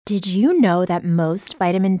Did you know that most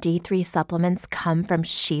vitamin D3 supplements come from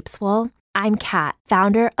sheep's wool? I'm Kat,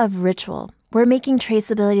 founder of Ritual. We're making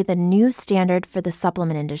traceability the new standard for the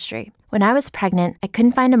supplement industry. When I was pregnant, I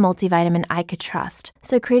couldn't find a multivitamin I could trust,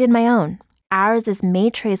 so I created my own. Ours is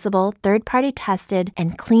made traceable, third-party tested,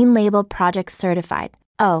 and clean label project certified.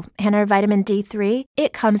 Oh, and our vitamin D3,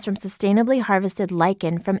 it comes from sustainably harvested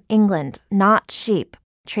lichen from England, not sheep.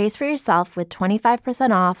 Trace for yourself with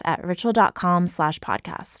 25% off at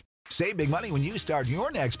ritual.com/podcast. Save big money when you start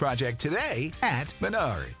your next project today at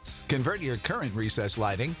Menards. Convert your current recessed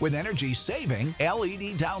lighting with energy-saving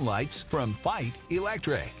LED downlights from Fight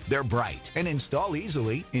Electric. They're bright and install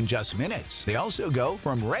easily in just minutes. They also go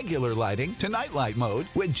from regular lighting to nightlight mode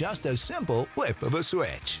with just a simple flip of a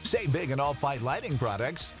switch. Save big on all Fight lighting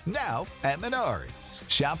products now at Menards.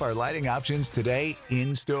 Shop our lighting options today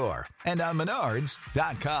in-store and on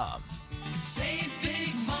Menards.com. Save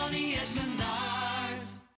big money at Menards.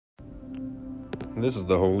 This is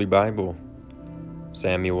the Holy Bible.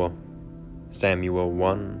 Samuel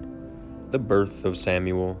 1. The birth of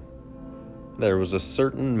Samuel. There was a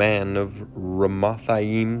certain man of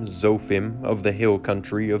Ramathaim Zophim of the hill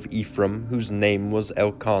country of Ephraim, whose name was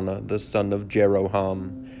Elkanah, the son of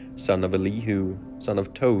Jeroham, son of Elihu, son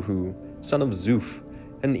of Tohu, son of Zuph,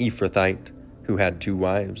 an Ephrathite, who had 2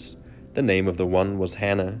 wives. The name of the one was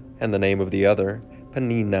Hannah, and the name of the other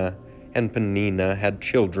Peninnah. And Peninnah had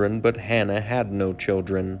children, but Hannah had no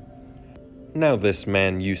children. Now this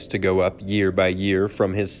man used to go up year by year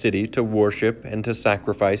from his city to worship and to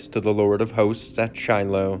sacrifice to the Lord of hosts at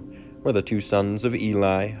Shiloh, where the 2 sons of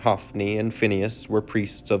Eli, Hophni and Phinehas, were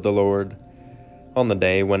priests of the Lord. On the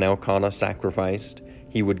day when Elkanah sacrificed,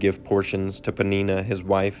 he would give portions to Peninnah his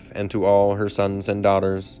wife and to all her sons and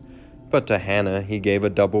daughters. But to Hannah he gave a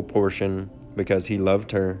double portion, because he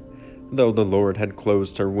loved her, though the Lord had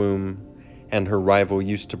closed her womb, and her rival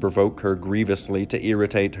used to provoke her grievously to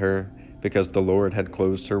irritate her, because the Lord had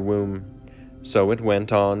closed her womb. So it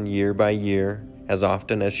went on year by year. As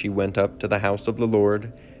often as she went up to the house of the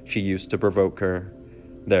Lord, she used to provoke her.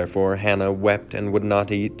 Therefore Hannah wept and would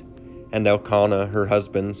not eat. And Elkanah her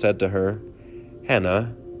husband said to her,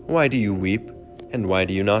 Hannah, why do you weep, and why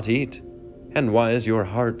do you not eat? And why is your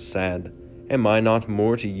heart sad? Am I not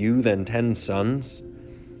more to you than 10 sons?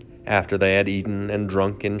 After they had eaten and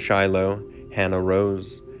drunk in Shiloh, Hannah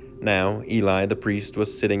rose. Now Eli the priest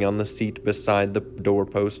was sitting on the seat beside the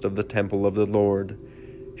doorpost of the temple of the Lord.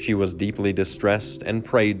 She was deeply distressed, and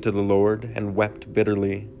prayed to the Lord, and wept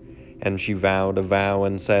bitterly. And she vowed a vow,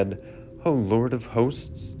 and said, O Lord of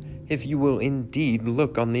hosts, if you will indeed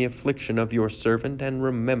look on the affliction of your servant, and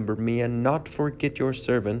remember me, and not forget your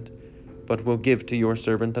servant, but will give to your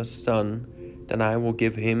servant a son, then I will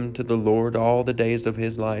give him to the Lord all the days of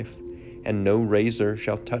his life, and no razor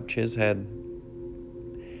shall touch his head.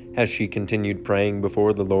 As she continued praying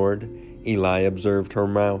before the Lord, Eli observed her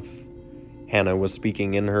mouth. Hannah was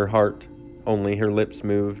speaking in her heart, only her lips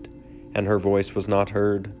moved, and her voice was not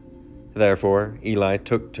heard. Therefore Eli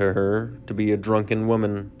took to her to be a drunken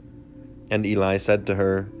woman. And Eli said to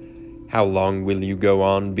her, How long will you go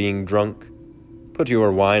on being drunk? Put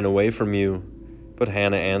your wine away from you. But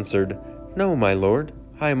Hannah answered, No, my lord,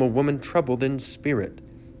 I am a woman troubled in spirit.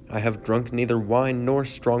 I have drunk neither wine nor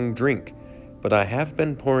strong drink, but I have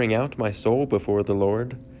been pouring out my soul before the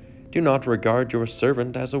Lord. Do not regard your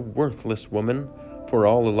servant as a worthless woman, for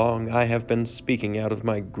all along I have been speaking out of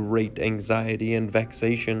my great anxiety and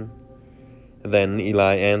vexation. Then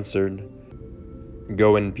Eli answered,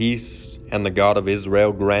 Go in peace, and the God of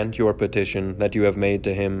Israel grant your petition that you have made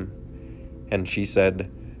to him. And she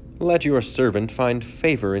said, Let your servant find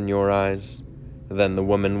favor in your eyes. Then the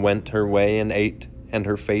woman went her way and ate, and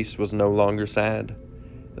her face was no longer sad.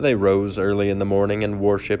 They rose early in the morning and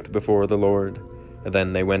worshipped before the Lord.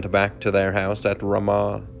 Then they went back to their house at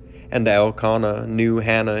Ramah. And Elkanah knew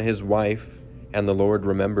Hannah his wife, and the Lord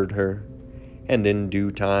remembered her. And in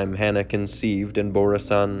due time Hannah conceived and bore a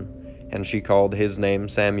son, and she called his name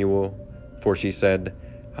Samuel, for she said,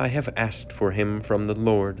 I have asked for him from the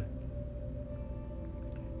Lord.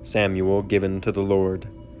 Samuel given to the Lord.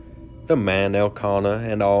 The man Elkanah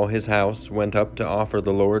and all his house went up to offer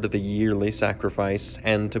the Lord the yearly sacrifice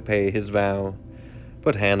and to pay his vow.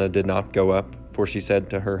 But Hannah did not go up, for she said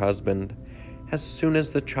to her husband, As soon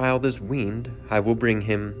as the child is weaned, I will bring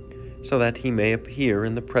him, so that he may appear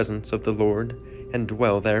in the presence of the Lord and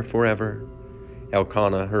dwell there forever.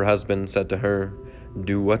 Elkanah her husband said to her,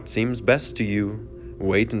 Do what seems best to you.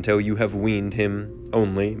 Wait until you have weaned him,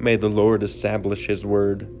 only may the Lord establish his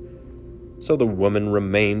word. So the woman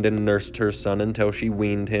remained and nursed her son until she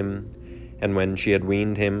weaned him. And when she had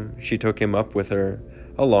weaned him, she took him up with her,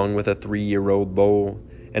 along with a 3-year-old bull,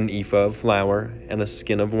 an ephah of flour, and a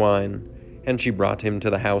skin of wine, and she brought him to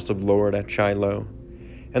the house of the Lord at Shiloh.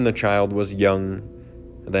 And the child was young.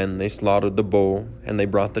 Then they slaughtered the bull, and they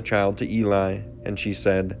brought the child to Eli, and she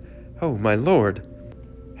said, "Oh, my lord!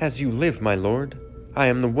 As you live, my lord, I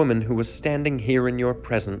am the woman who was standing here in your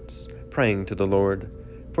presence, praying to the Lord.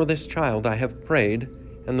 For this child I have prayed,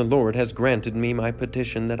 and the Lord has granted me my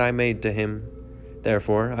petition that I made to him.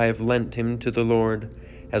 Therefore I have lent him to the Lord.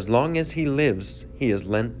 As long as he lives, he is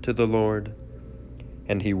lent to the Lord."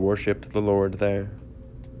 And he worshipped the Lord there.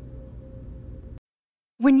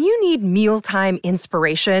 When you need mealtime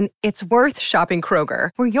inspiration, it's worth shopping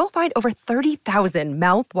Kroger, where you'll find over 30,000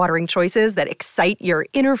 mouth-watering choices that excite your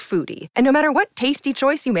inner foodie. And no matter what tasty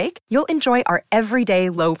choice you make, you'll enjoy our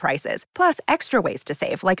everyday low prices, plus extra ways to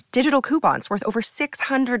save, like digital coupons worth over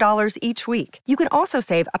 $600 each week. You can also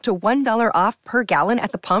save up to $1 off per gallon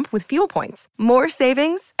at the pump with fuel points. More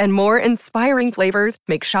savings and more inspiring flavors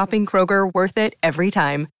make shopping Kroger worth it every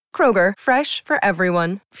time. Kroger, fresh for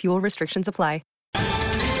everyone. Fuel restrictions apply.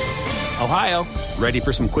 Ohio, ready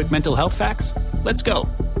for some quick mental health facts? Let's go.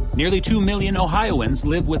 Nearly 2 million Ohioans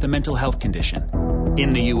live with a mental health condition.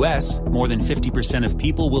 In the U.S., more than 50% of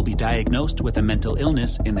people will be diagnosed with a mental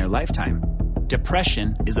illness in their lifetime.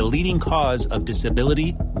 Depression is a leading cause of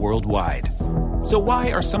disability worldwide. So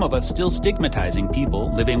why are some of us still stigmatizing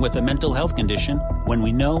people living with a mental health condition when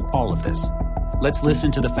we know all of this? Let's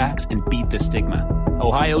listen to the facts and beat the stigma.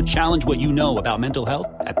 Ohio, challenge what you know about mental health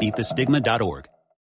at beatthestigma.org.